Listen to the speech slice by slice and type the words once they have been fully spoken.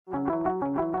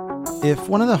If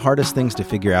one of the hardest things to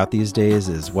figure out these days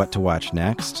is what to watch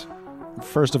next,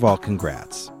 first of all,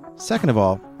 congrats. Second of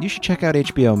all, you should check out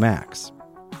HBO Max.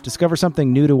 Discover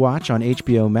something new to watch on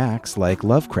HBO Max like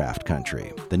Lovecraft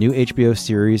Country, the new HBO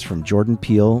series from Jordan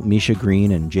Peele, Misha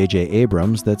Green, and J.J.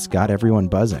 Abrams that's got everyone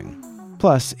buzzing.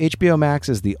 Plus, HBO Max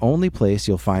is the only place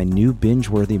you'll find new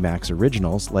binge-worthy Max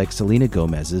originals like Selena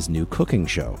Gomez's new cooking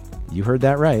show. You heard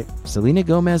that right. Selena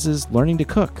Gomez is learning to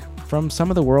cook from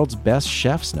some of the world's best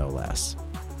chefs, no less.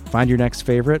 Find your next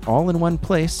favorite all in one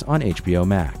place on HBO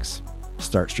Max.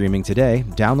 Start streaming today,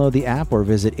 download the app, or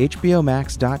visit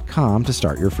hbomax.com to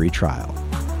start your free trial.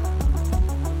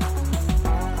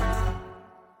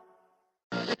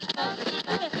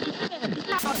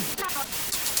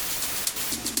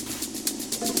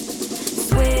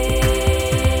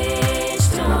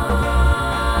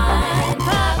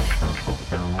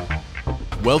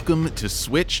 Welcome to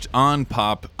Switched on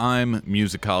Pop. I'm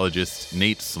musicologist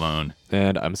Nate Sloan.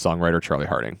 And I'm songwriter Charlie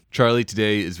Harding. Charlie,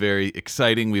 today is very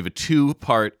exciting. We have a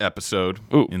two-part episode.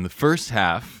 Ooh. In the first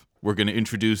half, we're going to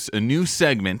introduce a new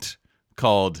segment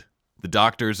called The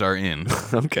Doctors Are In.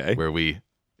 Okay. Where we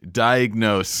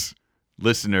diagnose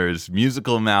listeners'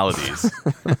 musical maladies.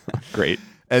 Great.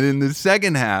 And in the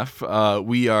second half,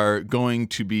 we are going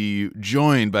to be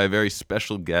joined by a very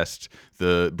special guest,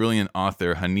 the brilliant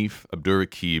author Hanif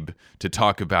Abdurraqib, to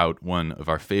talk about one of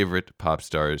our favorite pop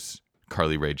stars,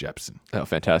 Carly Rae Jepsen. Oh,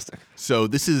 fantastic. So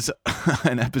this is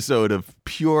an episode of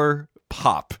pure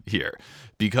pop here,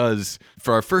 because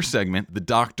for our first segment, the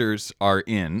doctors are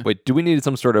in. Wait, do we need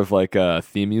some sort of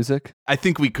theme music? I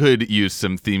think we could use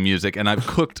some theme music, and I've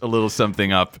cooked a little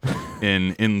something up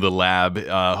in the lab,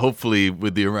 hopefully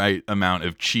with the right amount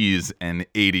of cheese and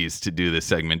 80s to do this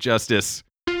segment justice.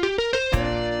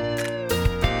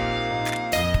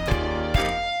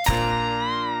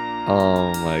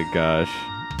 Oh my gosh.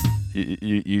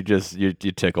 You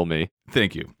tickle me.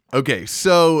 Thank you. Okay,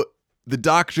 so the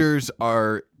doctors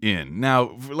are in.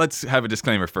 Now, let's have a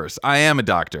disclaimer first. I am a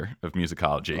doctor of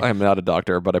musicology. I am not a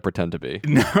doctor, but I pretend to be.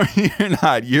 No, you're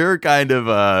not. You're kind of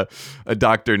a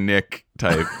Dr. Nick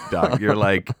type doc. You're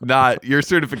not, your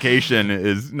certification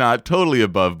is not totally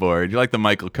above board. You're like the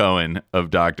Michael Cohen of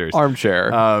doctors.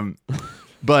 Armchair.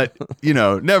 But,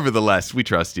 nevertheless, we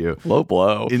trust you. Low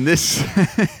blow. In this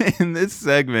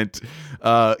segment,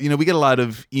 we get a lot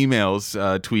of emails,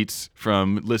 tweets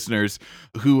from listeners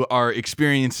who are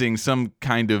experiencing some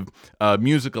kind of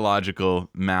musicological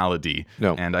malady.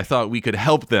 No. And I thought we could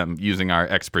help them using our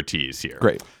expertise here.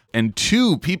 Great. And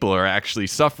two people are actually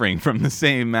suffering from the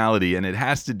same malady, and it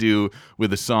has to do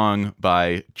with a song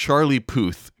by Charlie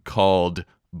Puth called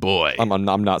Boy. I'm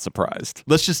not surprised.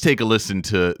 Let's just take a listen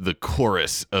to the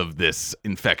chorus of this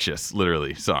infectious,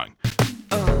 literally, song.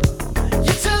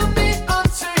 You tell me I'm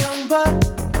too young, but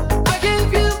I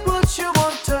gave you what you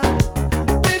wanted.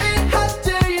 Baby, how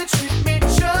dare you treat me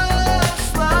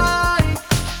just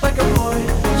like a boy?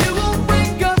 You won't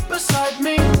wake up beside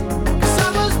me, 'cause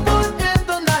I was born in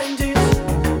the 90s.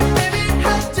 Baby,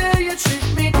 how dare you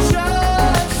treat me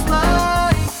just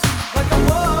like a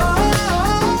boy?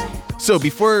 So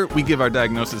before we give our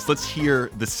diagnosis, let's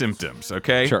hear the symptoms,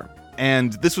 okay? Sure.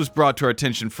 And this was brought to our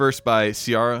attention first by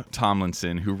Ciara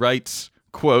Tomlinson, who writes,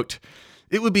 quote,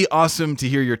 "It would be awesome to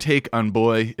hear your take on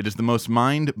Boy. It is the most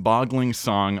mind-boggling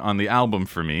song on the album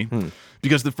for me.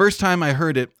 Because the first time I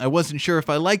heard it, I wasn't sure if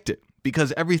I liked it,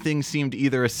 because everything seemed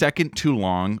either a second too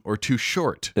long or too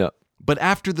short. Yeah. But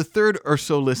after the third or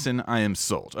so listen, I am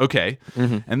sold." Okay.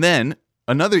 And then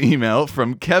another email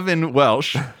from Kevin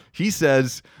Welsh. He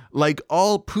says, "Like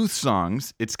all Puth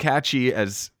songs, it's catchy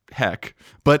as heck,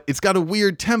 but it's got a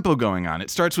weird tempo going on. It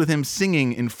starts with him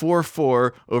singing in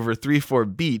 4/4 over 3/4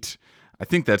 beat. I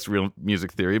think that's real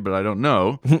music theory, but I don't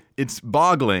know. It's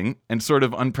boggling and sort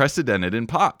of unprecedented in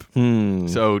pop."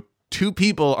 So two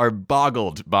people are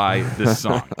boggled by this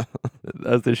song.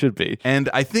 As they should be. And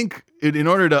I think in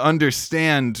order to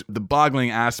understand the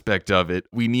boggling aspect of it,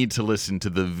 we need to listen to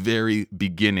the very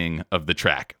beginning of the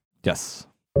track. Yes.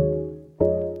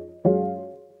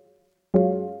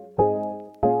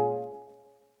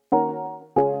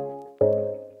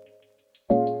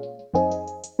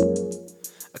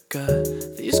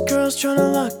 These girls trying to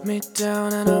lock me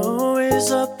down, and I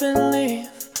always up and leave.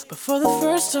 But for the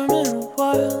first time in a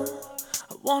while,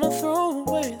 I want to throw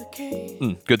away the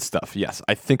key. Good stuff. Yes.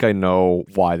 I think I know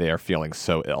why they are feeling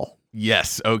so ill.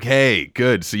 Yes. Okay,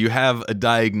 good. So you have a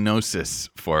diagnosis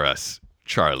for us,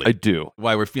 Charlie. I do.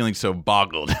 Why we're feeling so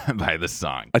boggled by this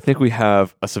song. I think we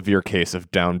have a severe case of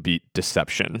downbeat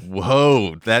deception.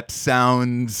 Whoa, that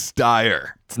sounds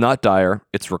dire. It's not dire,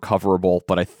 it's recoverable,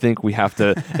 but I think we have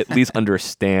to at least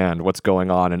understand what's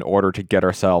going on in order to get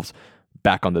ourselves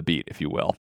back on the beat, if you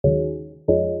will.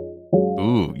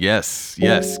 Ooh, yes,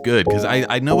 good. Because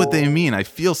I know what they mean. I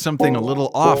feel something a little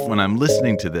off when I'm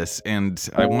listening to this, and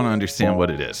I want to understand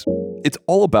what it is. It's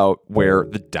all about where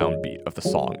the downbeat of the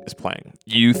song is playing.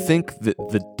 You think that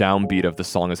the downbeat of the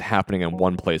song is happening in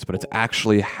one place, but it's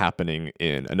actually happening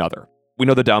in another. We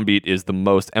know the downbeat is the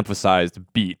most emphasized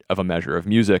beat of a measure of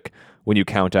music. When you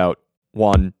count out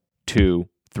 1, 2,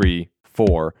 3,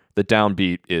 4, the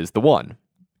downbeat is the 1.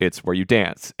 It's where you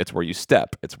dance, it's where you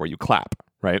step, it's where you clap,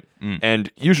 right?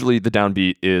 And usually the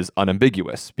downbeat is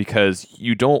unambiguous because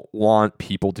you don't want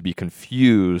people to be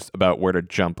confused about where to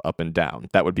jump up and down.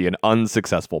 That would be an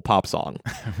unsuccessful pop song.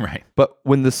 Right. But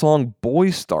when the song Boy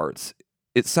starts,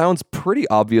 it sounds pretty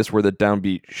obvious where the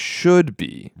downbeat should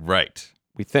be. Right.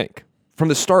 We think. From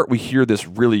the start, we hear this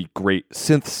really great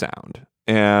synth sound.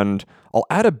 And I'll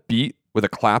add a beat with a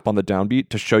clap on the downbeat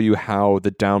to show you how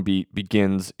the downbeat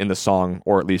begins in the song,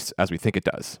 or at least as we think it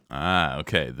does. Ah,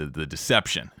 okay. The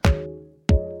deception.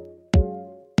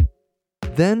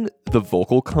 Then the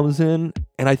vocal comes in,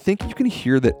 and I think you can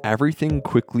hear that everything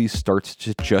quickly starts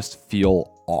to just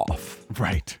feel off.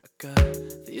 Right.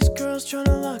 These girls trying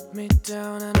to lock me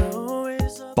down and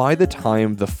always up. By the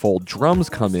time the full drums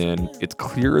come in, it's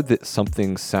clear that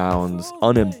something sounds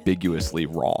unambiguously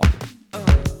wrong.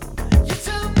 You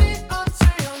tell me I'm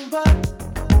too young, but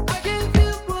I give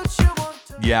you what you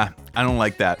want. Yeah, I don't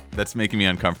like that. That's making me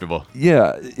uncomfortable.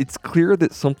 Yeah, it's clear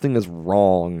that something is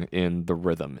wrong in the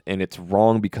rhythm, and it's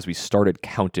wrong because we started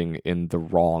counting in the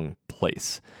wrong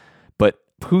place. But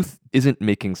Puth isn't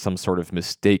making some sort of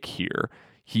mistake here.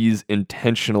 He's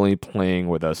intentionally playing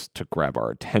with us to grab our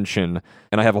attention,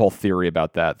 and I have a whole theory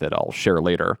about that I'll share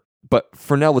later. But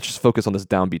for now, let's just focus on this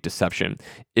downbeat deception.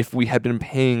 If we had been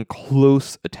paying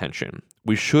close attention,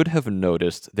 we should have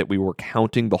noticed that we were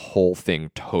counting the whole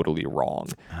thing totally wrong.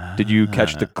 Did you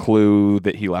catch the clue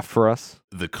that he left for us?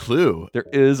 The clue? There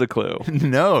is a clue.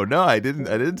 No, I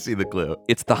didn't see the clue.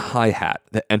 It's the hi-hat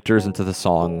that enters into the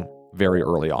song very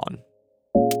early on.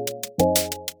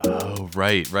 Oh,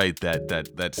 right.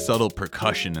 That subtle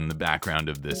percussion in the background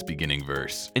of this beginning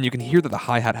verse. And you can hear that the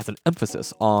hi-hat has an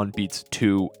emphasis on beats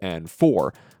 2 and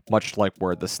 4, much like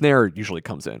where the snare usually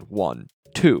comes in. 1,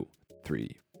 2,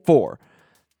 3, 4.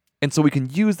 And so we can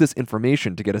use this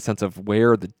information to get a sense of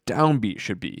where the downbeat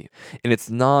should be. And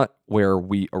it's not where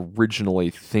we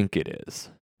originally think it is.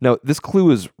 Now, this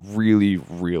clue is really,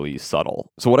 really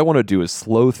subtle. So what I want to do is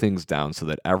slow things down so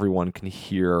that everyone can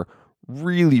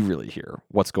really hear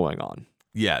what's going on.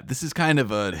 Yeah, this is kind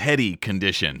of a heady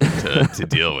condition to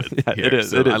deal with. Yeah, here. it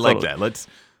is. So It is I like totally. that.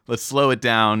 Let's slow it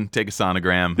down, take a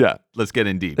sonogram. Yeah. Let's get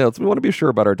in deep. Yeah, we want to be sure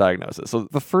about our diagnosis. So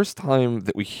the first time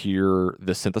that we hear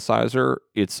the synthesizer,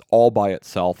 it's all by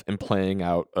itself and playing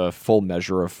out a full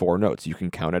measure of 4 notes. You can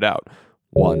count it out.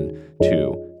 1,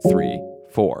 2, 3,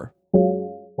 4.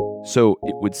 So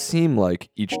it would seem like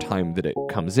each time that it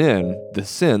comes in, the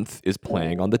synth is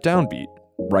playing on the downbeat,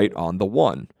 right on the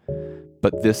 1.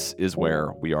 But this is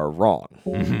where we are wrong.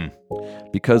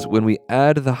 Because when we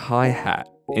add the hi-hat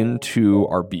into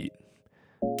our beat,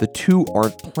 the two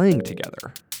aren't playing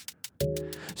together.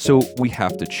 So we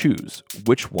have to choose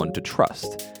which one to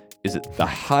trust. Is it the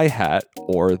hi-hat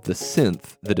or the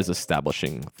synth that is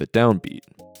establishing the downbeat?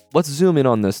 Let's zoom in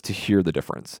on this to hear the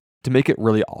difference. To make it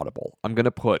really audible, I'm going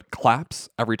to put claps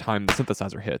every time the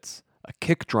synthesizer hits, a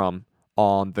kick drum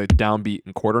on the downbeat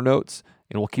and quarter notes,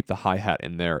 and we'll keep the hi-hat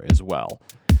in there as well.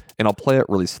 And I'll play it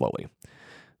really slowly.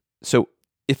 So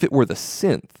if it were the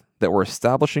synth that were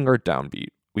establishing our downbeat,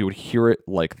 we would hear it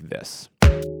like this.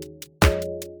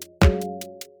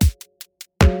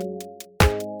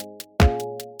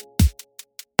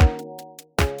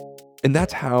 And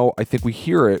that's how I think we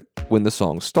hear it when the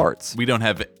song starts. We don't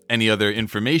have any other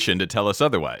information to tell us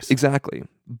otherwise. Exactly.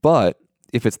 But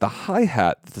if it's the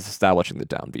hi-hat that's establishing the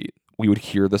downbeat, we would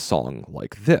hear the song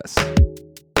like this.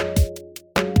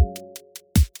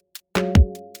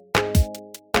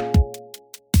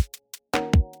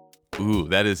 Ooh,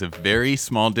 that is a very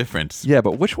small difference. Yeah,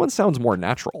 but which one sounds more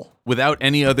natural? Without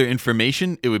any other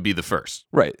information, it would be the first.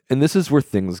 Right. And this is where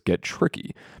things get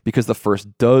tricky, because the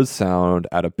first does sound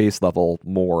at a bass level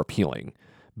more appealing.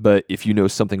 But if you know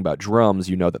something about drums,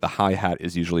 you know that the hi-hat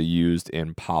is usually used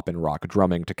in pop and rock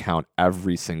drumming to count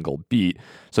every single beat,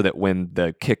 so that when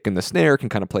the kick and the snare can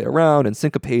kind of play around and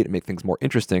syncopate and make things more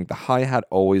interesting, the hi-hat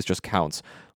always just counts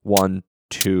 1,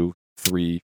 2,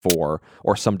 3, 4,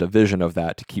 or some division of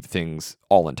that to keep things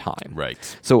all in time.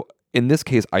 Right. So In this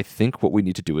case, I think what we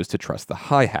need to do is to trust the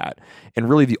hi-hat. And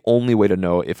really the only way to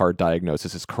know if our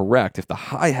diagnosis is correct, if the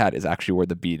hi-hat is actually where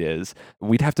the beat is,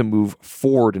 we'd have to move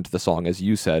forward into the song, as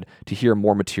you said, to hear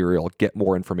more material, get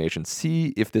more information,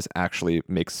 see if this actually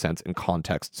makes sense in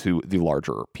context to the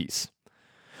larger piece.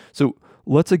 So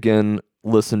let's again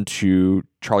listen to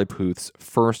Charlie Puth's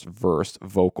first verse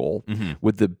vocal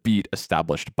with the beat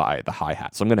established by the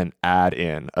hi-hat. So I'm going to add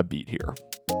in a beat here.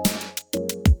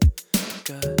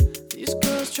 These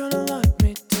girls tryna lock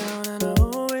me down and I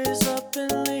always up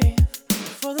and leave.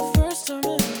 For the first time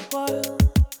in a while,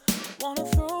 wanna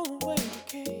throw away the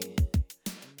key.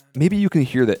 Maybe you can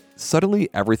hear that suddenly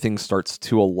everything starts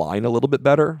to align a little bit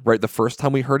better, right? The first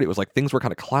time we heard it, it was like things were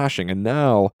kind of clashing, and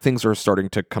now things are starting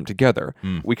to come together.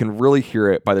 We can really hear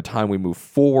it by the time we move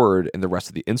forward and the rest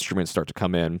of the instruments start to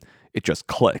come in. It just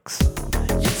clicks.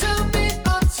 You tell me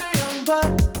I'm too young,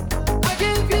 but I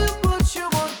gave you what you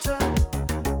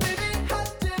wanted. Baby, how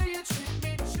dare you treat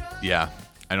me just Yeah,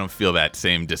 I don't feel that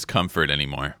same discomfort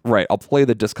anymore. Right, I'll play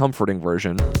the discomforting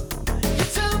version. You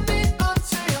tell me I'm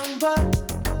too young, but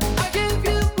I gave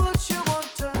you what you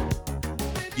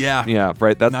wanted. Yeah, Yeah,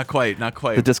 right. That's not quite.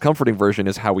 the discomforting version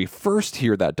is how we first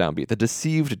hear that downbeat, the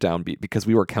deceived downbeat, because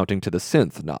we were counting to the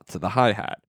synth, not to the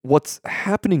hi-hat. What's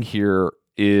happening here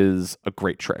is a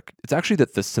great trick. It's actually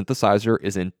that the synthesizer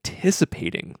is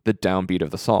anticipating the downbeat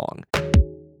of the song.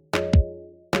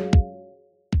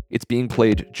 It's being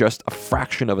played just a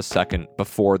fraction of a second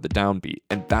before the downbeat,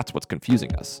 and that's what's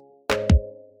confusing us.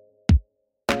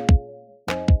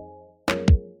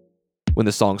 When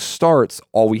the song starts,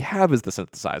 all we have is the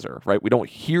synthesizer, right? We don't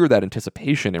hear that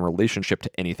anticipation in relationship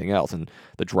to anything else, and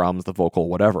the drums, the vocal,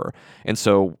 whatever. And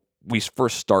so we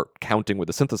first start counting with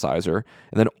the synthesizer,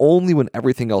 and then only when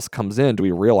everything else comes in do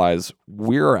we realize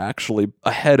we're actually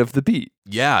ahead of the beat.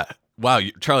 Yeah. Wow,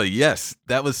 Charlie, yes,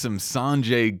 that was some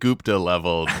Sanjay Gupta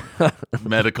level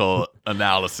medical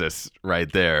analysis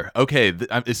right there. Okay,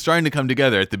 it's starting to come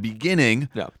together. At the beginning,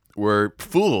 we're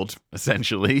fooled,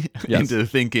 essentially, into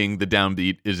thinking the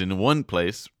downbeat is in one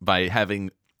place by having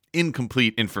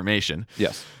incomplete information.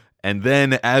 Yes. And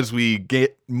then as we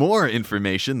get more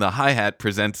information, the hi-hat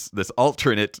presents this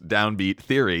alternate downbeat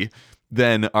theory.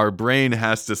 Then our brain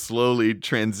has to slowly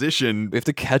transition. We have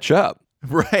to catch up.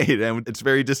 Right, and it's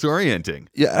very disorienting.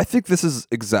 Yeah, I think this is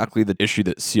exactly the issue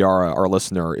that Ciara, our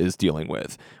listener, is dealing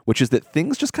with, which is that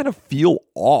things just kind of feel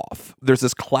off. There's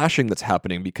this clashing that's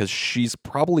happening because she's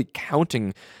probably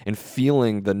counting and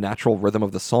feeling the natural rhythm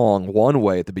of the song one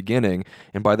way at the beginning,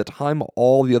 and by the time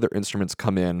all the other instruments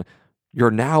come in,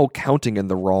 you're now counting in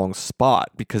the wrong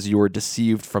spot because you were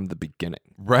deceived from the beginning.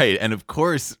 Right. And of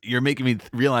course, you're making me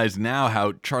realize now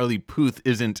how Charlie Puth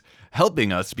isn't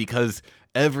helping us, because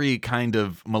every kind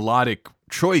of melodic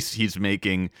choice he's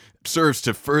making serves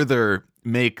to further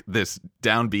make this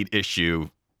downbeat issue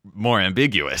more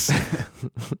ambiguous.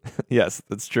 Yes,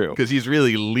 that's true. Because he's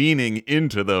really leaning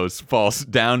into those false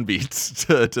downbeats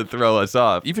to throw us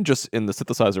off. Even just in the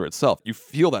synthesizer itself, you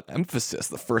feel that emphasis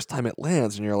the first time it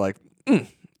lands, and you're like,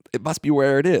 it must be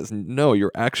where it is. No,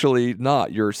 you're actually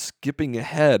not. You're skipping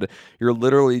ahead. You're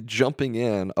literally jumping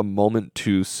in a moment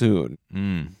too soon.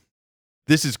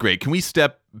 This is great. Can we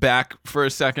step back for a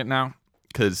second now?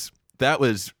 Because that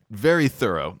was very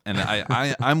thorough, and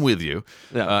I'm with you.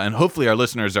 And hopefully our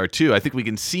listeners are too. I think we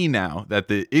can see now that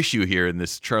the issue here in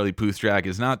this Charlie Puth track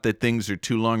is not that things are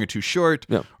too long or too short,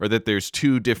 or that there's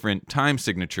two different time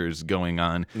signatures going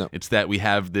on. It's that we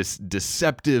have this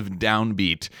deceptive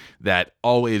downbeat that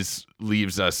always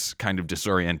leaves us kind of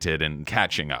disoriented and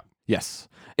catching up. Yes.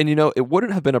 And you know, it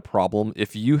wouldn't have been a problem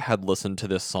if you had listened to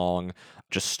this song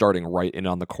just starting right in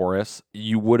on the chorus.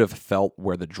 You would have felt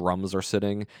where the drums are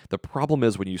sitting. The problem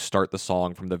is when you start the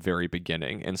song from the very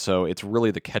beginning. And so it's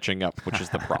really the catching up, which is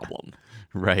the problem.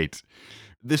 Right.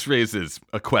 This raises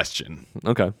a question.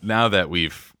 Okay. Now that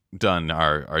we've done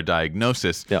our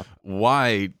diagnosis,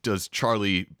 why does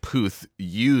Charlie Puth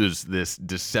use this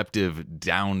deceptive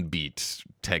downbeat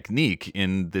technique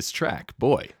in this track?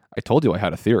 Boy. I told you I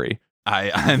had a theory.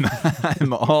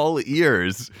 I'm all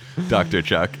ears, Dr.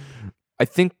 Chuck. I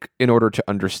think in order to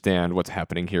understand what's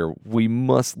happening here, we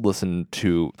must listen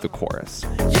to the chorus.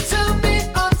 You tell me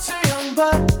I'm too young,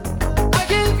 but I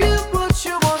gave you what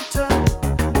you wanted.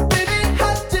 Baby,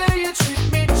 how dare you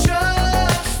treat me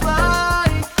just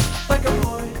like a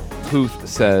boy. Puth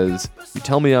says, "You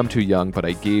tell me I'm too young, but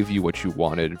I gave you what you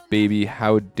wanted. Baby,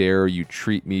 how dare you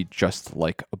treat me just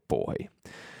like a boy."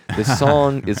 This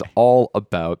song is all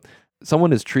about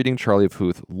someone is treating Charlie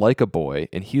Puth like a boy,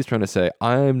 and he's trying to say,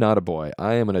 I'm not a boy,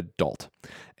 I am an adult.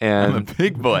 And I'm a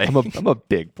big boy. I'm a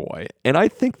big boy. And I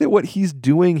think that what he's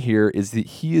doing here is that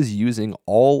he is using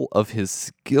all of his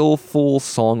skillful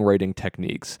songwriting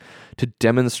techniques to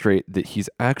demonstrate that he's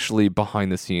actually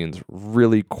behind the scenes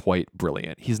really quite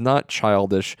brilliant. He's not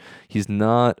childish. He's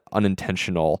not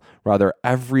unintentional. Rather,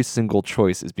 every single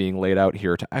choice is being laid out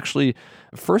here to actually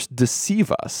first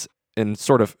deceive us and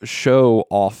sort of show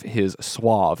off his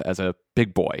suave as a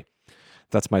big boy.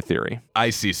 That's my theory. I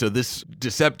see. So this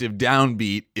deceptive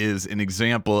downbeat is an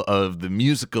example of the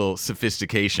musical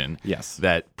sophistication Yes.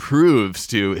 that proves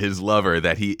to his lover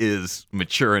that he is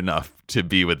mature enough to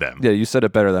be with them. Yeah, you said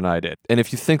it better than I did. And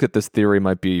if you think that this theory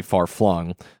might be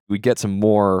far-flung, we get some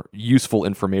more useful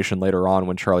information later on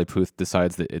when Charlie Puth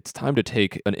decides that it's time to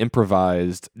take an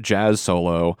improvised jazz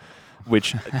solo,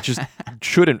 which just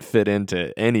shouldn't fit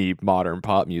into any modern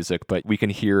pop music, but we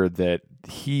can hear that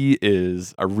he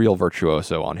is a real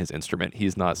virtuoso on his instrument.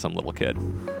 He's not some little kid.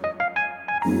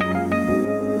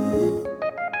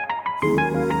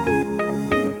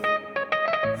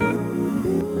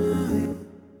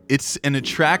 It's an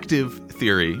attractive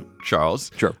theory,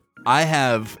 Charles. Sure. I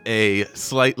have a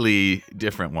slightly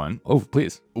different one. Oh,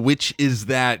 please. Which is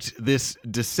that this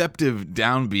deceptive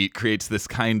downbeat creates this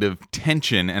kind of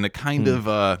tension and a kind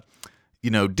of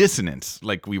dissonance,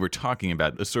 like we were talking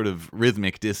about, a sort of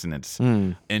rhythmic dissonance.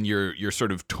 And you're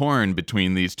sort of torn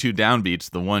between these two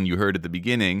downbeats, the one you heard at the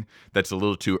beginning that's a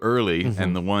little too early,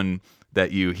 and the one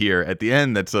that you hear at the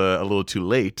end that's a little too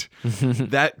late.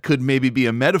 That could maybe be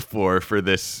a metaphor for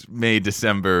this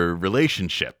May-December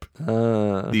relationship.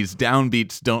 These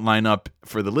downbeats don't line up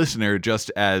for the listener,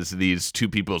 just as these two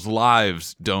people's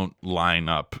lives don't line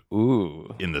up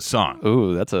in the song.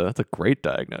 Ooh, that's a great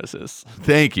diagnosis.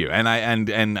 Thank you. And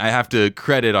I have to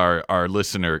credit our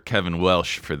listener, Kevin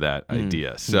Welsh, for that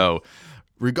idea. So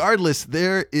regardless,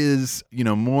 there is,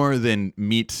 more than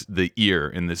meets the ear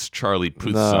in this Charlie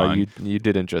Puth song. You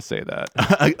didn't just say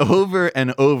that. Over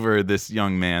and over, this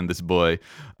young man, this boy,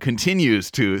 continues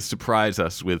to surprise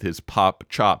us with his pop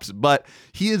chops, but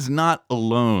he is not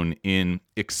alone in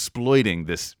exploiting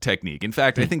this technique. In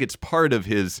fact, I think it's part of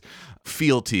his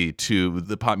fealty to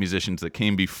the pop musicians that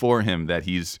came before him that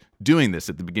he's doing this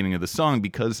at the beginning of the song,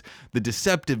 because the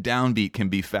deceptive downbeat can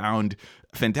be found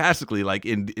fantastically, like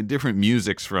in different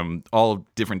musics from all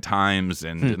different times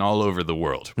and all over the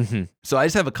world. So I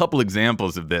just have a couple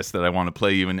examples of this that I want to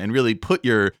play you and really put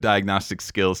your diagnostic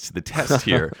skills to the test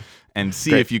here and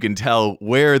see if you can tell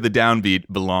where the downbeat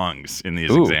belongs in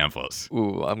these examples.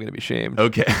 Ooh, I'm going to be shamed.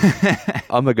 Okay.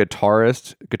 I'm a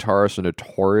guitarist. Guitarists are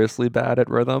notoriously bad at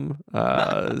rhythm,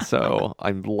 so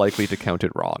I'm likely to count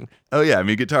it wrong. Oh, yeah. I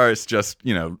mean, guitarists just,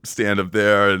 stand up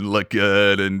there and look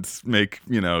good and make,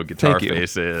 guitar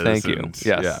faces. Thank you. And,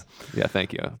 Yes. Yeah,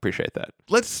 thank you. Appreciate that.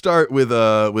 Let's start with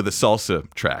a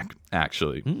salsa track,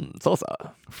 actually.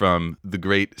 Salsa. From the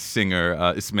great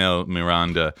singer Ismael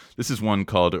Miranda. This is one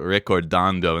called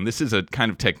Recordando, and this is a kind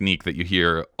of technique that you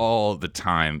hear all the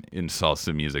time in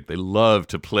salsa music. They love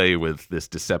to play with this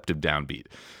deceptive downbeat.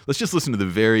 Let's just listen to the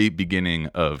very beginning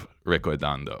of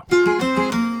Recordando.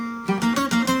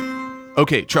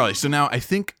 Okay, Charlie, so now I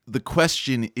think the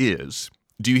question is,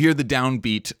 do you hear the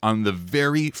downbeat on the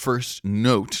very first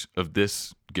note of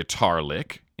this guitar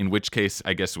lick? In which case,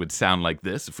 I guess it would sound like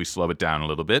this if we slow it down a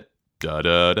little bit. Da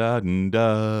da da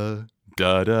da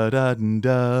da da da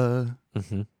da.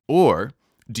 Or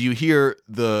do you hear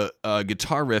the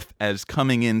guitar riff as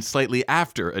coming in slightly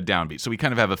after a downbeat? So we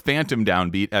kind of have a phantom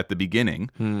downbeat at the beginning,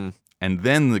 and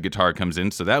then the guitar comes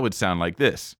in. So that would sound like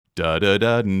this: da da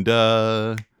da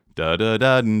da da da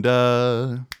da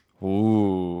da.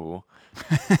 Ooh,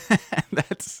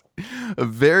 that's a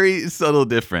very subtle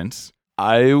difference.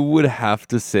 I would have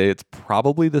to say it's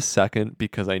probably the second,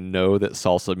 because I know that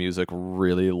salsa music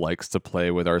really likes to play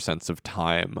with our sense of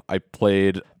time. I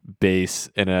played bass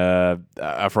in a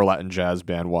Afro-Latin jazz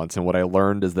band once, and what I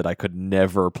learned is that I could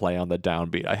never play on the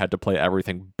downbeat. I had to play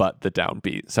everything but the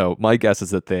downbeat. So my guess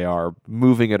is that they are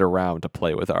moving it around to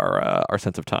play with our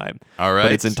sense of time. All right.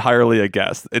 But it's entirely a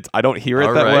guess. I don't hear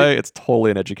it that way. It's totally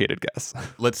an educated guess.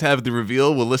 Let's have the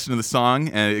reveal. We'll listen to the song,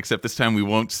 except this time we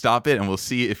won't stop it, and we'll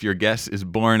see if your guess is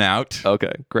borne out.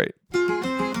 Okay, great.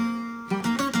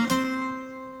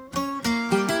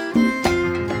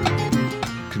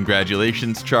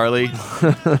 Congratulations, Charlie.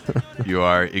 You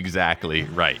are exactly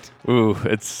right. Ooh,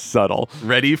 it's subtle.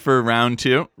 Ready for round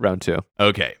two? Round two.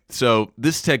 Okay, so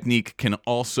this technique can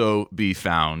also be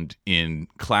found in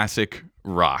classic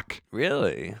rock.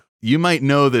 Really? You might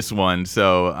know this one,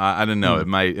 so I don't know. It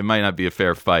might not be a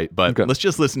fair fight, but let's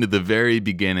just listen to the very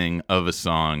beginning of a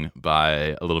song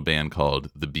by a little band called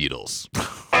The Beatles.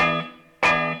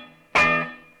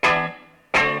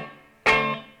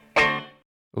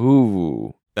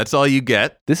 Ooh. That's all you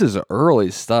get. This is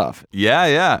early stuff.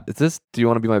 Yeah. Is this Do You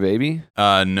Want to Be My Baby?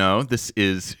 No, this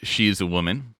is She's a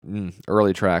Woman.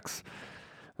 Early tracks.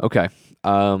 Okay.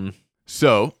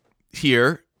 So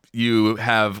here you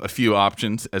have a few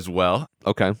options as well.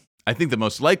 Okay. I think the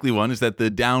most likely one is that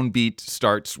the downbeat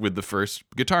starts with the first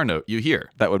guitar note you hear,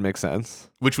 That would make sense.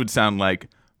 which would sound like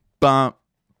bump,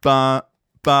 bump,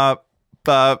 bump,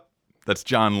 bump. That's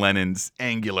John Lennon's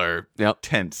angular,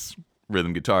 tense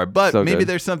rhythm guitar. But So maybe good.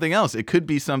 there's something else. It could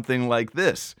be something like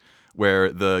this,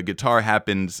 where the guitar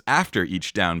happens after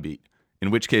each downbeat,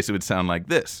 in which case it would sound like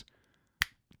this.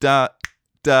 Da,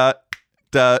 da,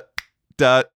 da,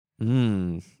 da.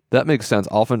 That makes sense.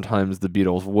 Oftentimes the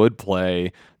Beatles would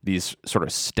play these sort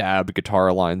of stabbed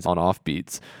guitar lines on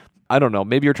offbeats. I don't know.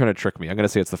 Maybe you're trying to trick me. I'm going to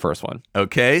say it's the first one.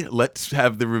 Okay, let's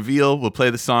have the reveal. We'll play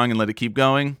the song and let it keep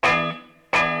going.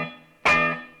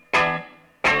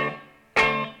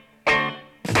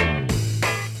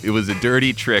 It was a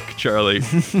dirty trick, Charlie. The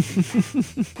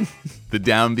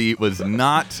downbeat was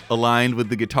not aligned with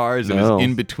the guitars. It No. was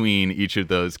in between each of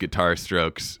those guitar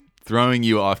strokes, throwing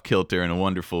you off kilter in a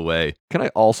wonderful way. Can I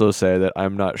also say that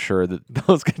I'm not sure that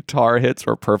those guitar hits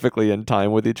were perfectly in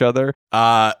time with each other?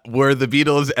 Were the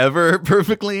Beatles ever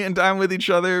perfectly in time with each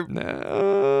other?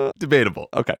 No. Debatable.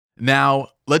 Okay. Now,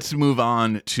 let's move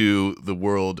on to the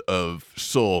world of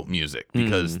soul music,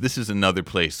 because this is another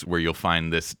place where you'll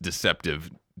find this deceptive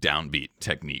downbeat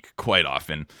technique quite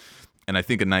often. And I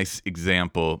think a nice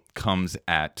example comes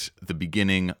at the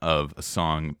beginning of a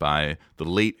song by the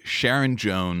late Sharon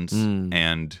Jones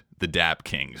and the Dap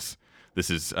Kings. This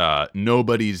is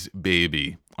Nobody's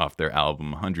Baby off their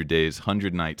album 100 Days,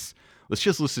 100 Nights. Let's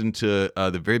just listen to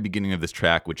the very beginning of this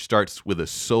track, which starts with a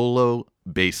solo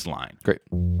bass line. Great.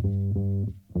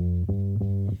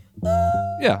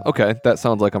 Yeah, okay. That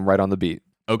sounds like I'm right on the beat.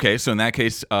 Okay, so in that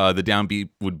case, the downbeat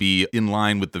would be in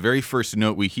line with the very first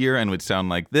note we hear and would sound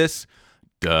like this.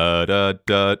 Da da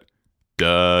da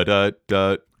da da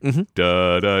da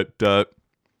da da da.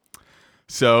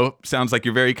 So, sounds like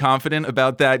you're very confident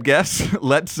about that guess.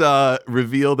 Let's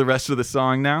reveal the rest of the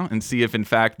song now and see if, in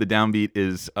fact, the downbeat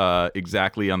is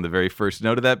exactly on the very first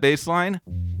note of that bass line.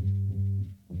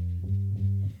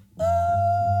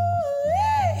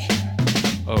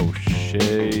 Oh,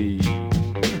 shit.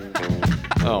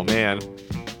 Oh, man.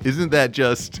 Isn't that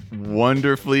just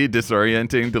wonderfully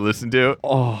disorienting to listen to?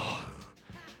 Oh,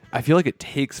 I feel like it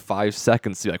takes 5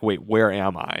 seconds to be like, wait, where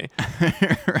am I?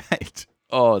 Right.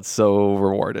 Oh, it's so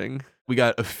rewarding. We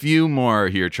got a few more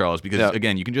here, Charles, because, Yeah.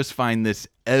 again, you can just find this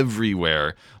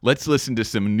everywhere. Let's listen to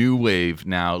some new wave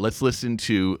now. Let's listen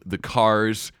to The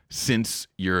Cars' Since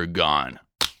You're Gone.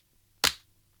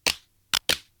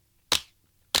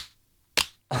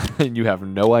 And you have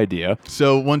no idea.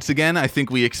 So once again, I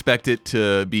think we expect it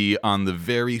to be on the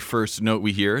very first note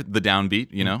we hear, the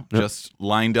downbeat, you know, just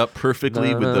lined up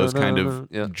perfectly with those kind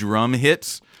of drum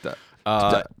hits.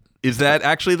 Is that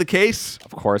actually the case?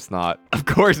 Of course not. Of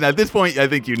course. Now, at this point, I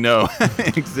think you know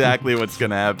exactly what's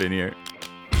going to happen here.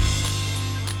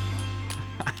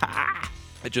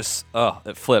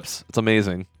 It flips. It's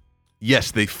amazing.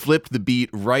 Yes, they flipped the beat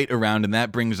right around, and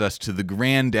that brings us to the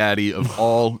granddaddy of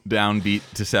all downbeat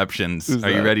deceptions. Who's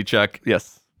Are you that? ready, Chuck?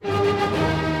 Yes.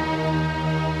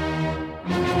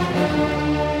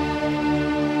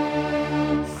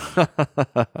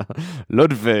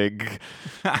 Ludwig.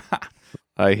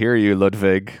 I hear you,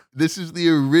 Ludwig. This is the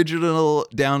original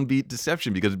downbeat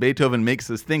deception, because Beethoven makes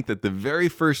us think that the very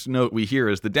first note we hear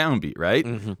is the downbeat, right?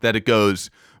 That it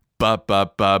goes ba ba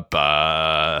ba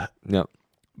ba. Yep.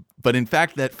 But in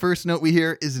fact, that first note we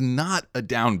hear is not a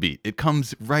downbeat. It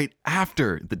comes right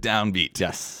after the downbeat.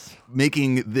 Yes.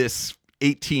 Making this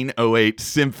 1808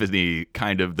 symphony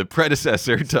kind of the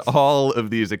predecessor to all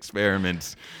of these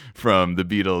experiments, from the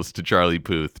Beatles to Charlie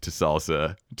Puth to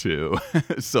salsa to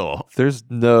soul. There's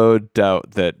no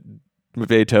doubt that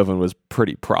Beethoven was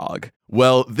pretty prog.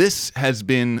 Well, this has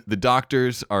been The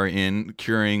Doctors Are In,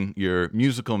 curing your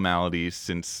musical maladies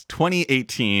since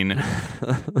 2018.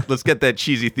 Let's get that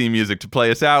cheesy theme music to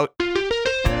play us out.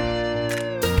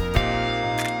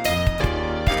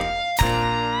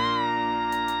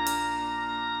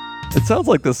 It sounds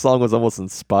like this song was almost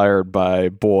inspired by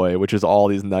Boy, which is all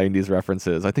these 90s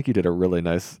references. I think you did a really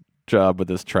nice job with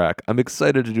this track. I'm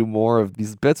excited to do more of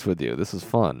these bits with you. This is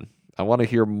fun. I want to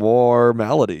hear more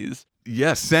melodies.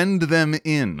 Yes, send them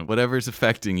in. Whatever's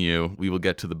affecting you, we will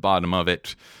get to the bottom of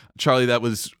it. Charlie, that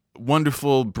was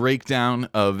wonderful breakdown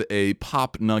of a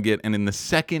pop nugget. And in the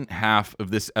second half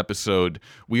of this episode,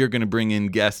 we are going to bring in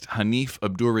guest Hanif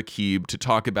Abdurraqib to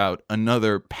talk about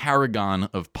another paragon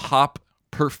of pop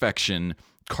perfection,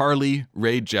 Carly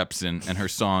Rae Jepsen and her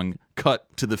song Cut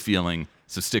to the Feeling,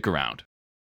 so stick around.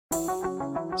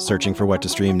 Searching for what to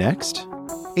stream next?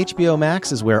 HBO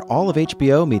Max is where all of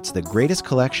HBO meets the greatest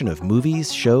collection of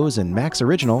movies, shows, and Max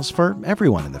originals for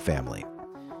everyone in the family.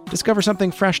 Discover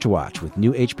something fresh to watch with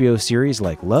new HBO series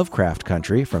like Lovecraft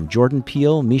Country from Jordan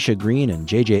Peele, Misha Green, and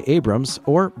J.J. Abrams,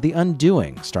 or The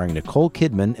Undoing, starring Nicole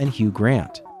Kidman and Hugh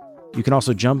Grant. You can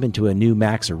also jump into a new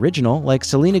Max original like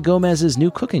Selena Gomez's new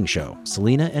cooking show,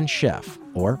 Selena and Chef,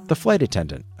 or The Flight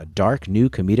Attendant, a dark new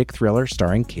comedic thriller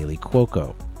starring Kaylee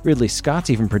Cuoco. Ridley Scott's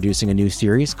even producing a new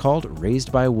series called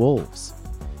Raised by Wolves.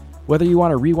 Whether you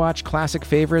want to rewatch classic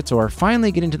favorites or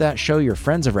finally get into that show your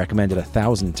friends have recommended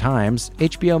 1,000 times,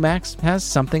 HBO Max has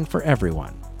something for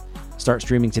everyone. Start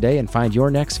streaming today and find your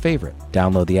next favorite.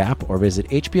 Download the app or visit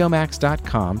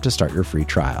hbomax.com to start your free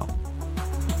trial.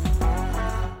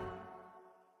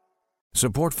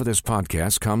 Support for this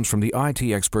podcast comes from the IT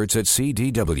experts at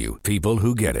CDW, people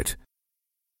who get it.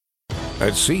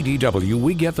 At CDW,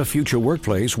 we get the future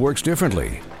workplace works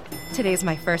differently. Today's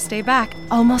my first day back.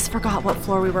 Almost forgot what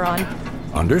floor we were on.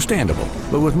 Understandable.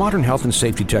 But with modern health and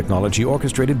safety technology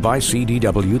orchestrated by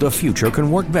CDW, the future can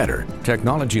work better.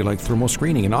 Technology like thermal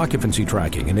screening and occupancy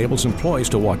tracking enables employees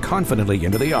to walk confidently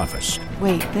into the office.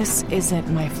 Wait, this isn't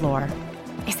my floor.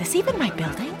 Is this even my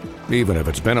building? Even if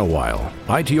it's been a while.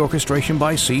 IT orchestration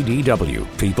by CDW.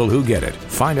 People who get it.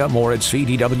 Find out more at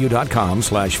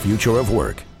cdw.com/future of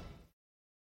work.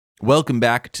 Welcome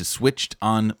back to Switched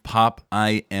on Pop.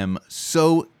 I am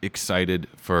so excited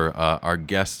for our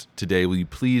guest today. Will you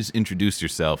please introduce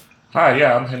yourself? Hi,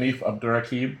 I'm Hanif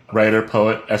Abdurraqib, writer,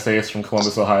 poet, essayist from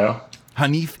Columbus, Ohio.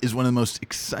 Hanif is one of the most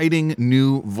exciting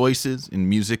new voices in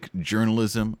music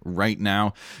journalism right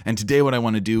now. And today what I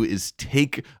want to do is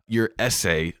take your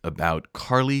essay about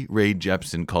Carly Rae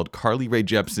Jepsen called Carly Rae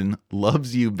Jepsen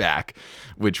Loves You Back,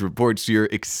 which reports you're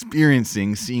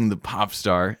experiencing seeing the pop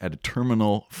star at a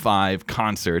Terminal 5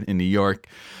 concert in New York.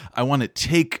 I want to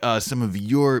take some of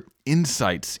your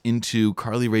insights into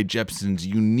Carly Rae Jepsen's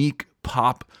unique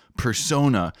pop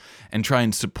persona and try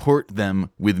and support them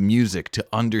with music to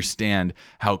understand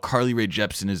how Carly Rae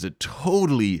Jepsen is a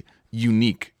totally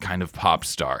unique kind of pop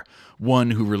star,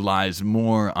 one who relies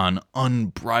more on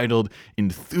unbridled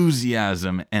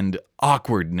enthusiasm and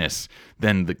awkwardness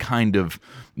than the kind of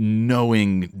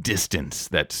knowing distance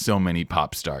that so many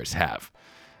pop stars have.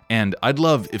 And I'd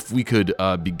love if we could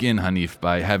begin, Hanif,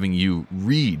 by having you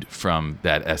read from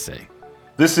that essay.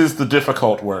 This is the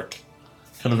difficult work.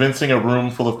 Convincing a room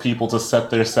full of people to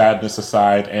set their sadness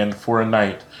aside and, for a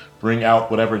night, bring out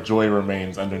whatever joy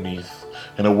remains underneath.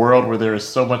 In a world where there is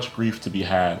so much grief to be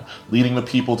had, leading the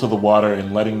people to the water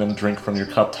and letting them drink from your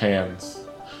cupped hands.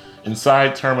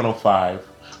 Inside Terminal 5,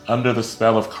 under the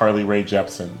spell of Carly Rae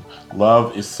Jepsen,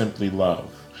 love is simply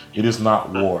love. It is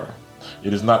not war.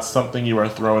 It is not something you are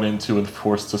thrown into and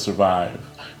forced to survive.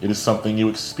 It is something you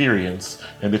experience,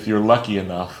 and if you're lucky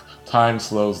enough, time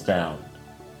slows down.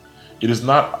 It is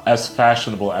not as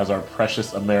fashionable as our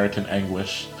precious American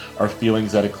anguish, our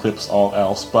feelings that eclipse all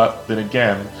else, but then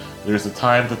again, there's a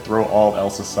time to throw all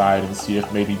else aside and see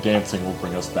if maybe dancing will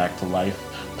bring us back to life,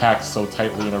 packed so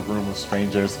tightly in a room of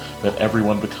strangers that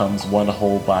everyone becomes one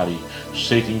whole body,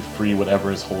 shaking free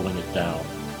whatever is holding it down.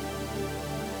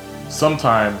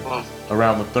 Sometime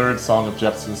around the third song of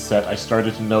Jepsen's set, I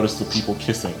started to notice the people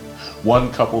kissing.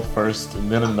 One couple first,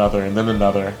 and then another, and then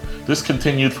another. This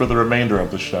continued for the remainder of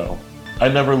the show. I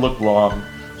never looked long,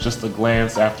 just a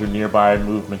glance after nearby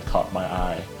movement caught my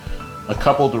eye. A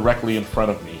couple directly in front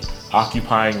of me,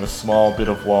 occupying the small bit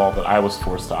of wall that I was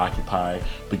forced to occupy,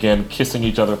 began kissing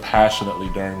each other passionately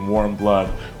during warm blood,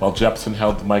 while Jepsen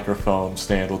held the microphone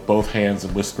stand with both hands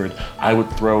and whispered, "I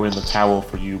would throw in the towel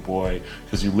for you, boy,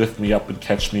 'cause you lift me up and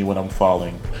catch me when I'm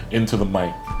falling," into the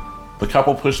mic. The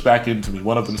couple pushed back into me,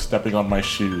 one of them stepping on my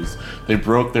shoes. They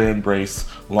broke their embrace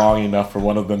long enough for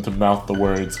one of them to mouth the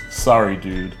words, "Sorry,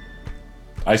 dude."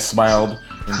 I smiled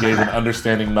and gave an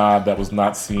understanding nod that was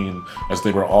not seen, as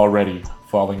they were already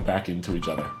falling back into each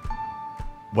other.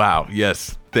 Wow,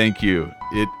 yes, thank you.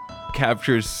 It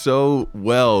captures so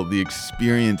well the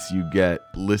experience you get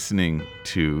listening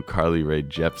to Carly Rae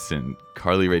Jepsen.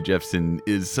 Carly Rae Jepsen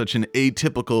is such an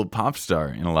atypical pop star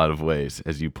in a lot of ways,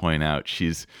 as you point out.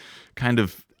 She's kind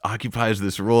of occupies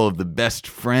this role of the best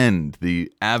friend, the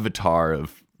avatar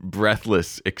of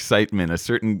breathless excitement, a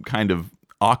certain kind of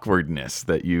awkwardness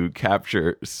that you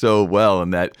capture so well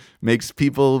and that makes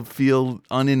people feel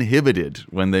uninhibited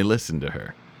when they listen to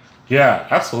her. Yeah,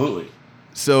 absolutely.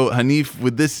 So, Hanif,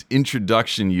 with this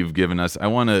introduction you've given us, I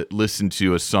want to listen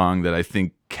to a song that I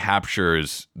think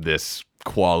captures this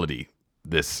quality,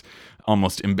 this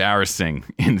almost embarrassing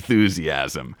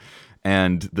enthusiasm.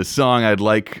 And the song I'd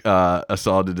like us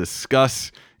all to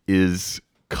discuss is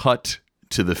Cut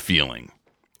to the Feeling.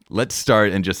 Let's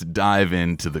start and just dive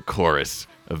into the chorus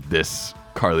of this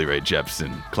Carly Rae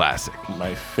Jepsen classic.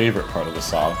 My favorite part of the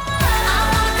song.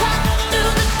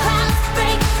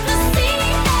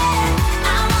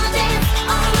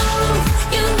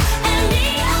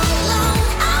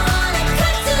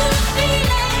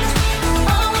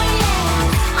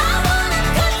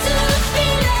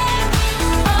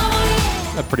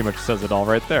 That pretty much says it all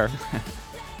right there.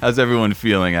 How's everyone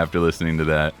feeling after listening to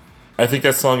that? I think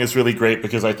that song is really great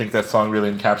because I think that song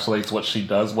really encapsulates what she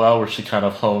does well, where she kind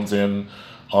of hones in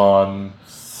on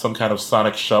some kind of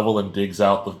sonic shovel and digs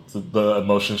out the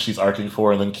emotion she's arcing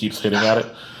for and then keeps hitting at it.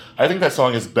 I think that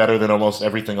song is better than almost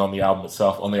everything on the album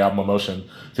itself, on the album Emotion,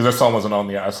 because that song wasn't on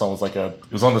the. That song was it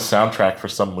was on the soundtrack for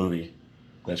some movie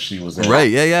that she was in. Right,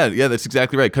 yeah, that's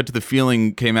exactly right. Cut to the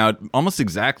Feeling came out almost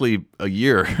exactly a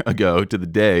year ago to the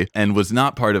day and was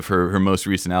not part of her most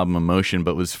recent album, Emotion,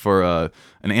 but was for an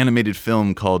animated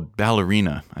film called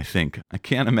Ballerina, I think. I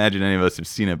can't imagine any of us have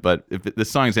seen it, but if the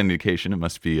song's any indication, it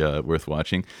must be worth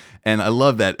watching. And I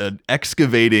love that,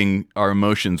 excavating our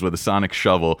emotions with a sonic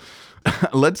shovel.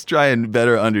 Let's try and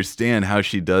better understand how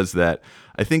she does that.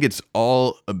 I think it's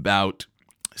all about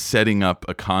setting up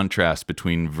a contrast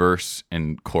between verse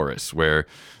and chorus, where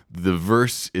the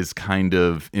verse is kind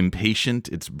of impatient,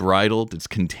 it's bridled, it's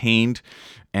contained,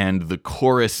 and the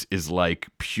chorus is like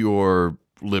pure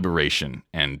liberation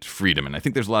and freedom. And I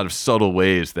think there's a lot of subtle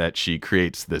ways that she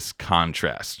creates this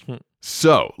contrast.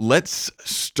 So let's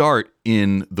start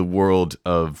in the world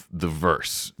of the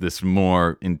verse, this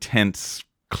more intense,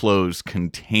 closed,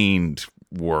 contained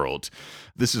world.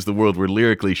 This is the world where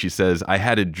lyrically she says, I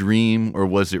had a dream, or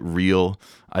was it real?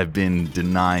 I've been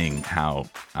denying how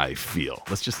I feel.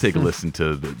 Let's just take a listen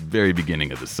to the very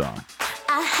beginning of the song.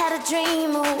 I had a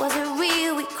dream, or was it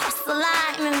real? We crossed the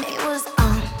line and it was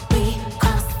on. We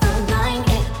crossed the line,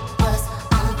 it was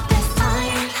on this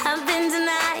time. I've been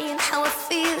denying how I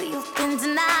feel. You've been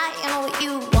denying what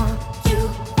you want. You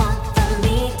want from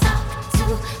me, talk to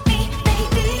me,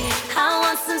 baby. I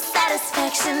want some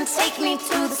satisfaction. Take me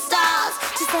to the stars,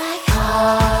 just like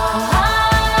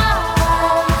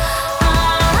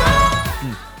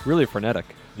Really frenetic.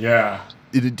 Yeah.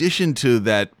 In addition to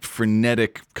that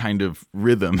frenetic kind of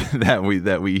rhythm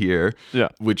that we hear, Yeah.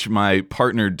 which my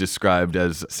partner described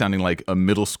as sounding like a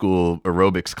middle school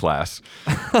aerobics class,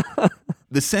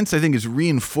 the sense I think is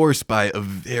reinforced by a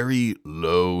very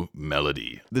low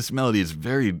melody. This melody is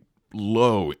very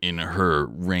low in her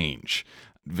range,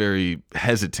 very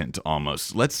hesitant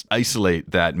almost. Let's isolate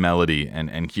that melody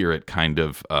and hear it kind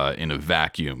of in a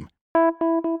vacuum.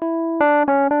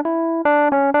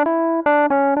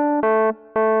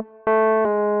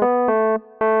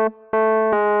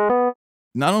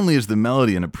 Not only is the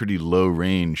melody in a pretty low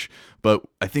range, but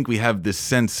I think we have this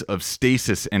sense of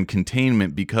stasis and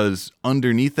containment because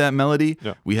underneath that melody,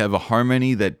 we have a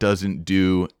harmony that doesn't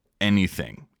do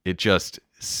anything. It just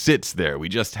sits there. We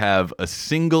just have a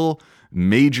single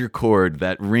major chord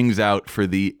that rings out for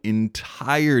the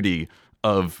entirety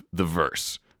of the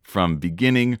verse, from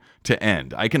beginning to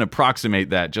end. I can approximate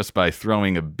that just by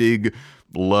throwing a big,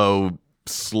 low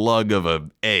slug of a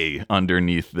A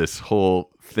underneath this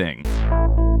whole thing.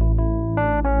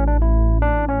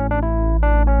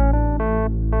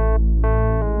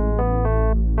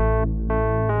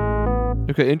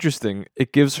 Okay, interesting.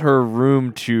 It gives her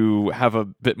room to have a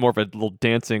bit more of a little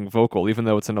dancing vocal, even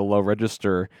though it's in a low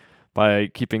register. By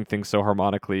keeping things so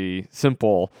harmonically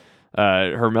simple,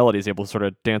 her melody is able to sort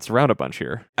of dance around a bunch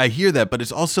here. I hear that, but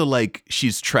it's also like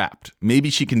she's trapped. Maybe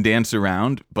she can dance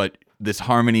around, but this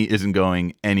harmony isn't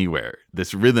going anywhere.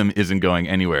 This rhythm isn't going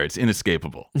anywhere. It's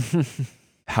inescapable.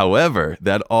 However,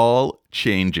 that all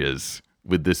changes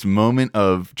with this moment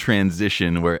of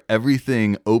transition where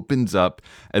everything opens up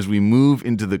as we move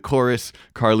into the chorus.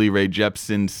 Carly Rae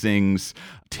Jepsen sings,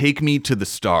 "Take me to the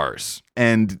stars."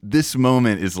 And this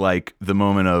moment is like the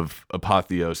moment of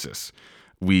apotheosis.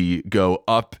 We go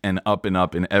up and up and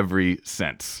up in every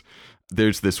sense.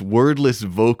 There's this wordless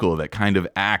vocal that kind of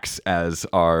acts as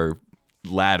our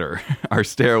ladder, our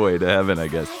stairway to heaven, I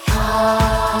guess.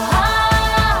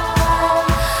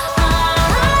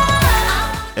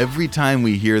 Every time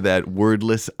we hear that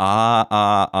wordless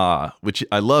which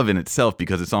I love in itself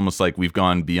because it's almost like we've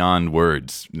gone beyond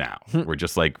words now. We're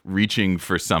just like reaching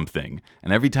for something.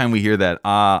 And every time we hear that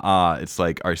it's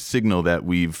like our signal that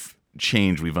we've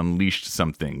changed, we've unleashed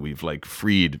something, we've like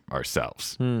freed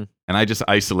ourselves. And I just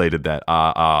isolated that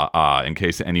in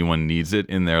case anyone needs it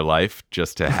in their life,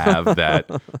 just to have that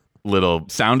little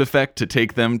sound effect to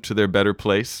take them to their better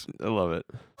place. I love it.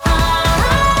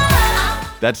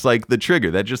 That's like the trigger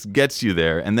that just gets you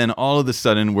there. And then all of a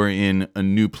sudden we're in a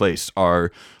new place.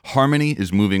 Our harmony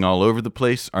is moving all over the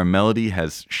place. Our melody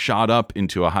has shot up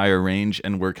into a higher range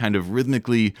and we're kind of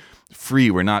rhythmically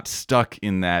free. We're not stuck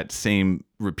in that same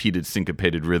repeated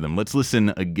syncopated rhythm. Let's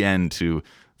listen again to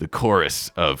the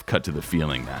chorus of Cut to the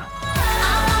Feeling now.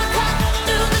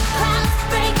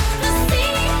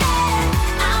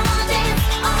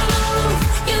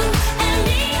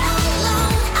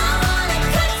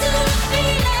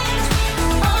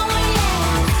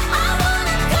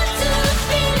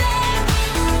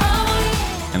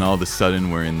 And all of a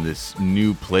sudden, we're in this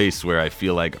new place where I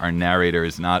feel like our narrator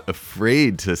is not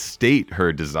afraid to state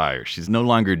her desire. She's no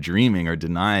longer dreaming or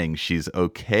denying. She's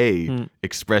okay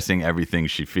expressing everything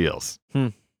she feels.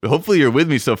 Hopefully you're with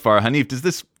me so far. Hanif, does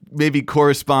this maybe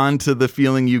correspond to the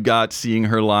feeling you got seeing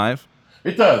her live?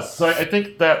 It does. So I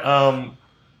think that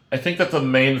the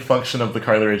main function of the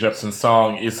Carly Rae Jepsen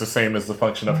song is the same as the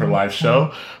function of her live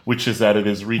show, which is that it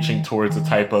is reaching towards a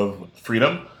type of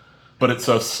freedom. But it's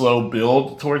a slow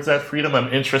build towards that freedom.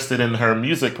 I'm interested in her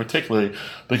music particularly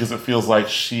because it feels like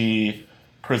she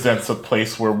presents a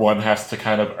place where one has to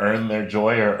kind of earn their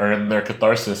joy or earn their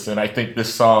catharsis. And I think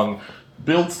this song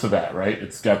builds to that, right?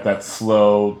 It's got that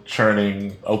slow,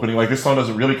 churning opening. Like, this song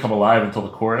doesn't really come alive until the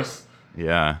chorus.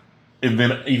 Yeah. And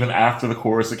then even after the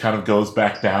chorus, it kind of goes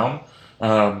back down.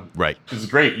 Right. Which is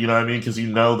great, you know what I mean? Because you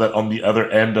know that on the other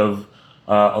end of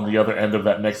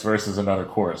that next verse is another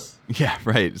chorus. Yeah,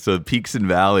 right. So peaks and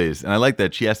valleys. And I like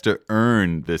that she has to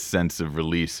earn this sense of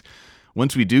release.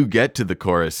 Once we do get to the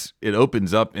chorus, it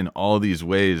opens up in all these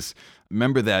ways.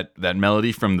 Remember that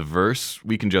melody from the verse?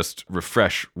 We can just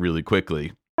refresh really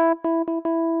quickly.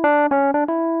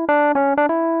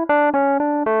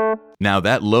 Now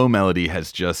that low melody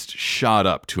has just shot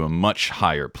up to a much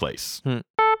higher place.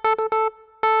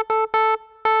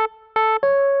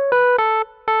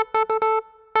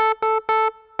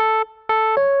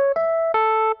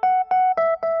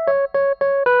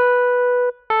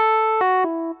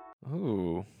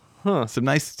 Some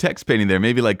nice text painting there.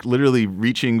 Maybe like literally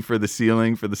reaching for the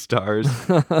ceiling, for the stars.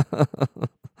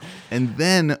 And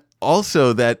then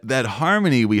also that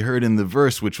harmony we heard in the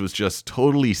verse, which was just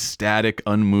totally static,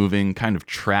 unmoving, kind of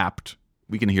trapped.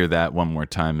 We can hear that one more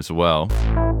time as well.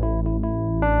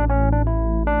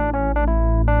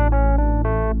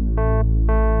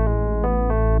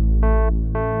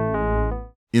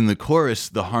 In the chorus,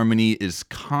 the harmony is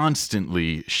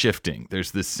constantly shifting.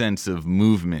 There's this sense of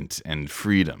movement and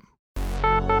freedom.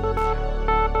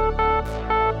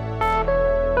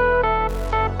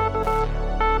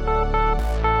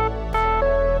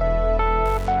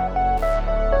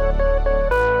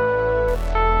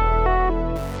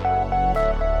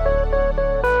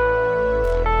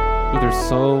 There's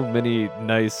so many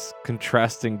nice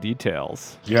contrasting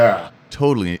details. Yeah.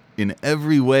 Totally. In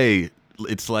every way,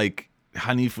 it's like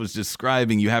Hanif was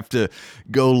describing, you have to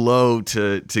go low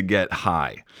to get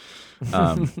high.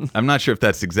 I'm not sure if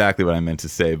that's exactly what I meant to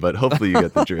say, but hopefully you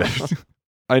get the drift.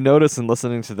 I noticed in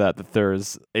listening to that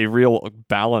there's a real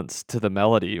balance to the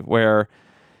melody, where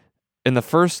in the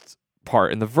first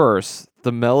part, in the verse,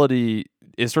 the melody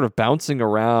is sort of bouncing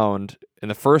around in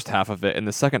the first half of it. In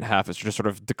the second half, it just sort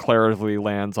of declaratively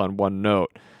lands on one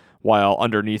note, while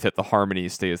underneath it, the harmony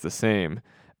stays the same.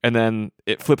 And then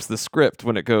it flips the script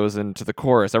when it goes into the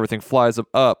chorus. Everything flies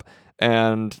up,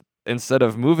 and instead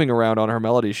of moving around on her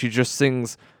melody, she just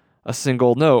sings a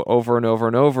single note over and over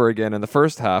and over again in the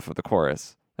first half of the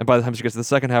chorus. And by the time she gets to the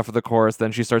second half of the chorus,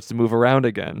 then she starts to move around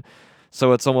again.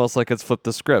 So it's almost like it's flipped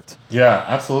the script. Yeah,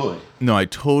 absolutely. No, I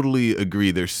totally agree.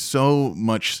 There's so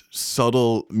much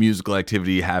subtle musical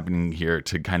activity happening here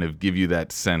to kind of give you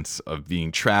that sense of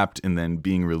being trapped and then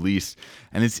being released.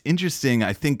 And it's interesting,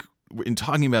 I think, in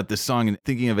talking about this song and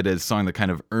thinking of it as a song that kind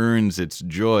of earns its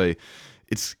joy,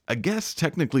 it's, I guess,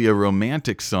 technically a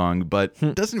romantic song, but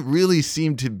it doesn't really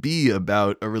seem to be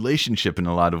about a relationship in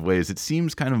a lot of ways. It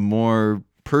seems kind of more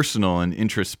personal and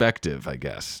introspective, I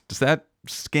guess. Does that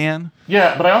scan?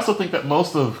 Yeah, but I also think that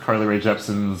most of Carly Rae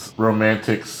Jepsen's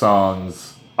romantic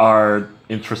songs are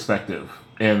introspective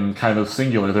and kind of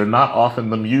singular. They're not often,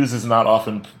 the muse is not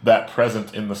often that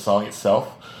present in the song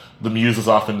itself. The muse is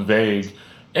often vague.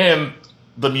 And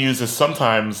the muse is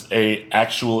sometimes a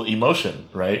actual emotion,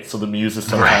 right? So the muse is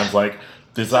sometimes like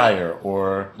desire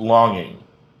or longing.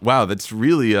 Wow, that's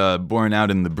really borne out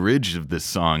in the bridge of this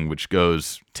song, which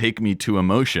goes, "Take me to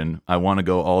emotion, I want to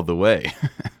go all the way."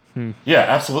 Yeah,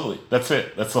 absolutely. That's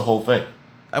it. That's the whole thing.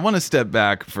 I want to step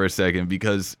back for a second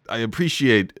because I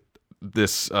appreciate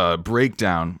this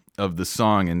breakdown of the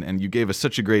song, and you gave us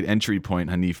such a great entry point,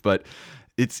 Hanif. But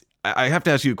I have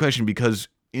to ask you a question, because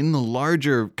in the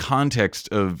larger context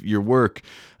of your work,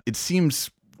 it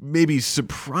seems maybe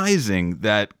surprising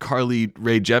that Carly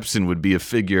Rae Jepsen would be a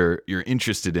figure you're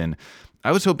interested in.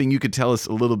 I was hoping you could tell us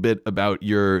a little bit about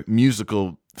your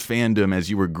musical fandom as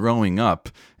you were growing up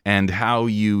and how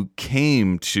you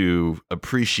came to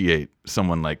appreciate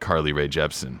someone like Carly Rae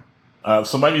Jepsen.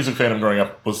 So my music fandom growing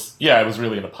up was, I was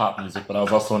really into pop music, but I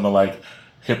was also into like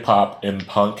hip hop and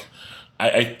punk.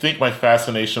 I think my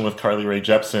fascination with Carly Rae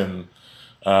Jepsen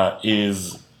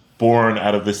is born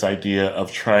out of this idea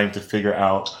of trying to figure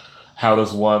out how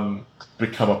does one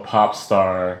become a pop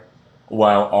star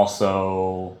while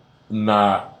also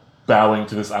not bowing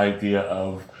to this idea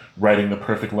of writing the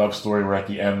perfect love story where at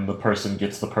the end the person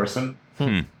gets the person.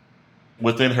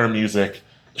 Within her music,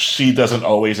 she doesn't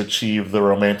always achieve the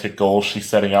romantic goals she's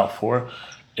setting out for,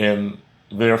 and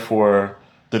therefore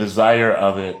the desire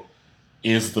of it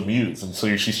is the muse. And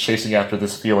so she's chasing after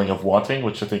this feeling of wanting,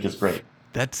 which I think is great.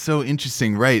 That's so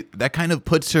interesting, right? That kind of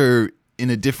puts her in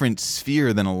a different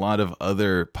sphere than a lot of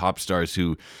other pop stars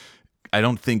who I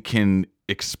don't think can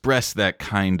express that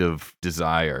kind of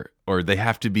desire, or they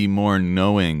have to be more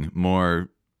knowing, more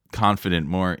confident,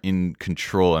 more in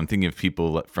control. I'm thinking of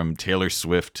people from Taylor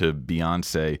Swift to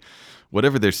Beyonce.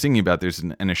 Whatever they're singing about, there's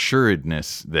an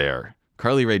assuredness there.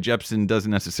 Carly Rae Jepsen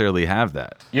doesn't necessarily have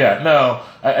that. Yeah, no,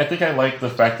 I think I like the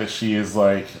fact that she is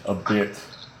like a bit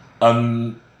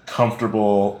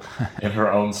uncomfortable in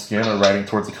her own skin, or riding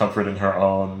towards the comfort in her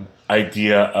own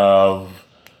idea of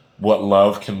what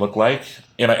love can look like.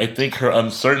 And I think her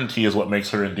uncertainty is what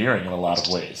makes her endearing in a lot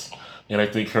of ways. And I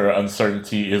think her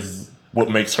uncertainty is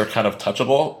what makes her kind of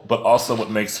touchable, but also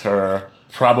what makes her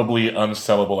probably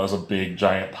unsellable as a big,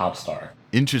 giant pop star.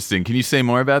 Interesting. Can you say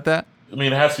more about that? I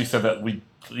mean, it has to be said that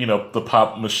the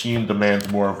pop machine demands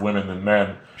more of women than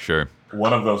men. Sure.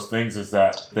 One of those things is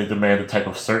that they demand a type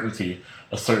of certainty,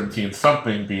 a certainty in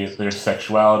something, be it their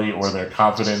sexuality or their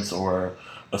confidence, or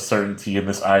a certainty in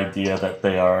this idea that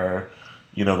they are,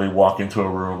 they walk into a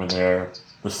room and they're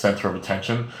the center of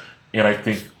attention. And I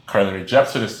think Carly Rae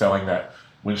Jepsen is selling that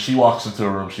when she walks into a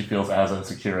room, she feels as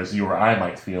insecure as you or I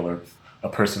might feel, or a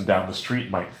person down the street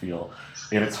might feel.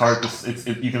 And it's hard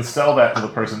to, you can sell that to the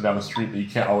person down the street, but you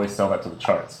can't always sell that to the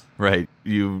charts. Right.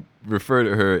 You refer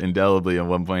to her indelibly at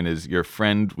one point as your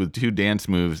friend with 2 dance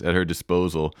moves at her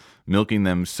disposal, milking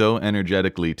them so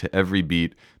energetically to every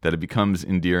beat that it becomes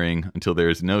endearing until there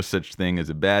is no such thing as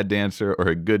a bad dancer or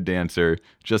a good dancer,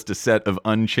 just a set of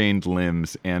unchained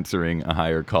limbs answering a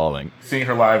higher calling. Seeing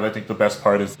her live, I think the best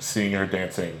part is seeing her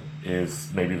dancing is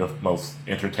maybe the most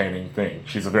entertaining thing.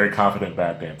 She's a very confident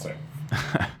bad dancer.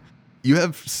 You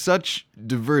have such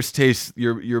diverse tastes.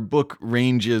 Your book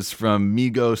ranges from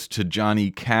Migos to Johnny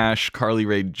Cash, Carly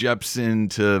Rae Jepsen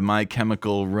to My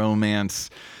Chemical Romance.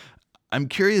 I'm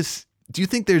curious, do you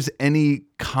think there's any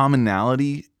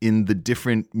commonality in the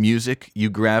different music you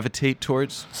gravitate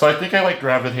towards? So I think I like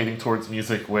gravitating towards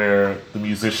music where the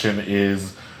musician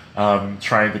is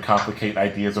trying to complicate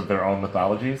ideas of their own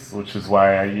mythologies, which is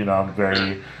why I'm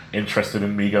very interested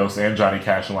in Migos and Johnny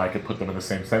Cash, and why I could put them in the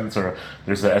same sentence. Or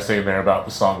there's an essay in there about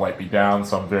the song "Wipe Me Down,"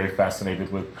 so I'm very fascinated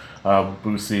with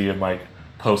Boosie and like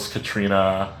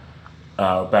post-Katrina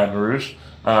Baton Rouge.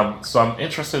 So I'm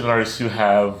interested in artists who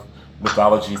have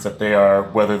mythologies that they are,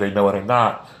 whether they know it or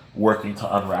not, working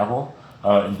to unravel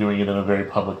and doing it in a very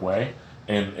public way.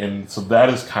 And so that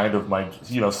is kind of my,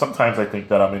 sometimes I think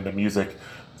that I'm into music.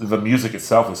 The music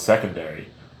itself is secondary.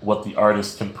 What the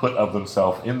artist can put of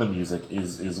themselves in the music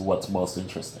is what's most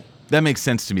interesting. That makes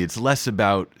sense to me. It's less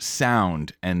about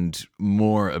sound and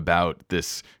more about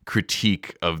this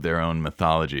critique of their own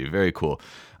mythology. Very cool.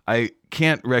 I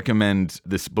can't recommend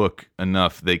this book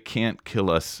enough. They Can't Kill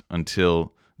Us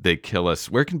Until They Kill Us.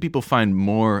 Where can people find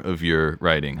more of your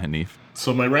writing, Hanif?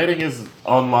 So my writing is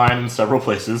online in several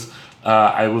places.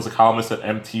 I was a columnist at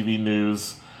MTV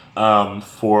News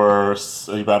for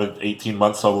about 18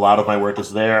 months, so a lot of my work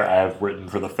is there. I've written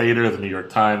for The Fader, The New York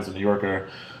Times, The New Yorker.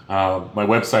 My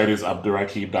website is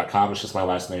Abdurraqib.com. It's just my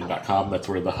last name.com. That's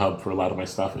where the hub for a lot of my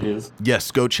stuff is.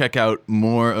 Yes, go check out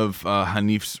more of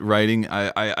Hanif's writing.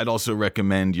 I'd also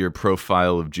recommend your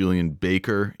profile of Julian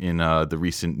Baker in the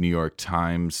recent New York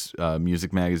Times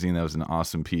music magazine. That was an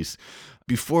awesome piece.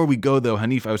 Before we go, though,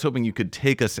 Hanif, I was hoping you could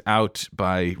take us out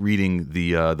by reading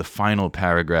the final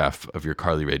paragraph of your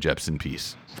Carly Rae Jepsen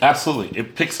piece. Absolutely.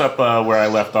 It picks up where I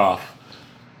left off.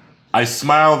 I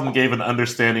smiled and gave an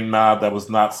understanding nod that was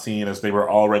not seen, as they were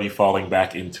already falling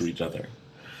back into each other.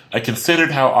 I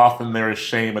considered how often there is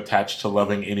shame attached to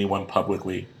loving anyone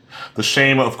publicly. The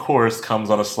shame, of course, comes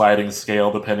on a sliding scale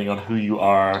depending on who you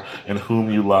are and whom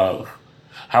you love.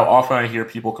 How often I hear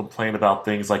people complain about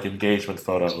things like engagement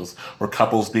photos, or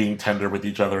couples being tender with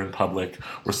each other in public,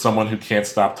 or someone who can't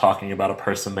stop talking about a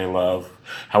person they love.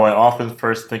 How I often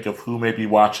first think of who may be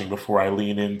watching before I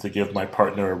lean in to give my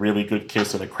partner a really good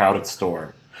kiss in a crowded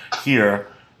store. Here,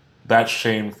 that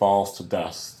shame falls to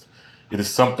dust. It is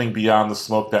something beyond the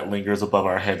smoke that lingers above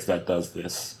our heads that does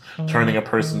this. Turning a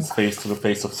person's face to the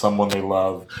face of someone they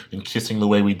love and kissing the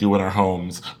way we do in our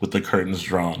homes with the curtains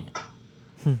drawn.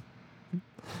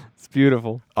 It's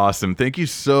beautiful. Awesome. Thank you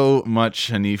so much,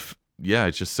 Hanif. Yeah,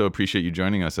 I just so appreciate you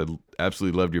joining us. I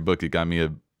absolutely loved your book. It got me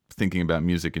thinking about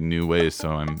music in new ways, so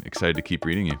I'm excited to keep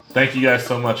reading you. Thank you guys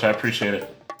so much. I appreciate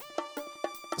it.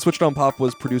 Switched on Pop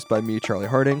was produced by me, Charlie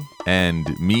Harding.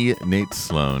 And me, Nate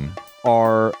Sloan.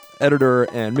 Our editor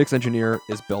and mix engineer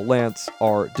is Bill Lance.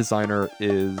 Our designer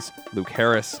is Luke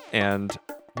Harris. And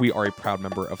we are a proud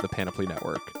member of the Panoply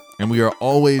Network. And we are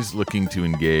always looking to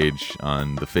engage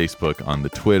on the Facebook, on the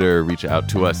Twitter. Reach out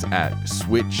to us at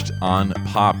Switched on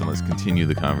Pop, and let's continue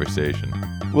the conversation.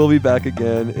 We'll be back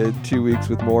again in 2 weeks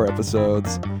with more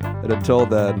episodes. And until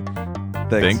then,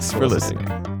 thanks for listening.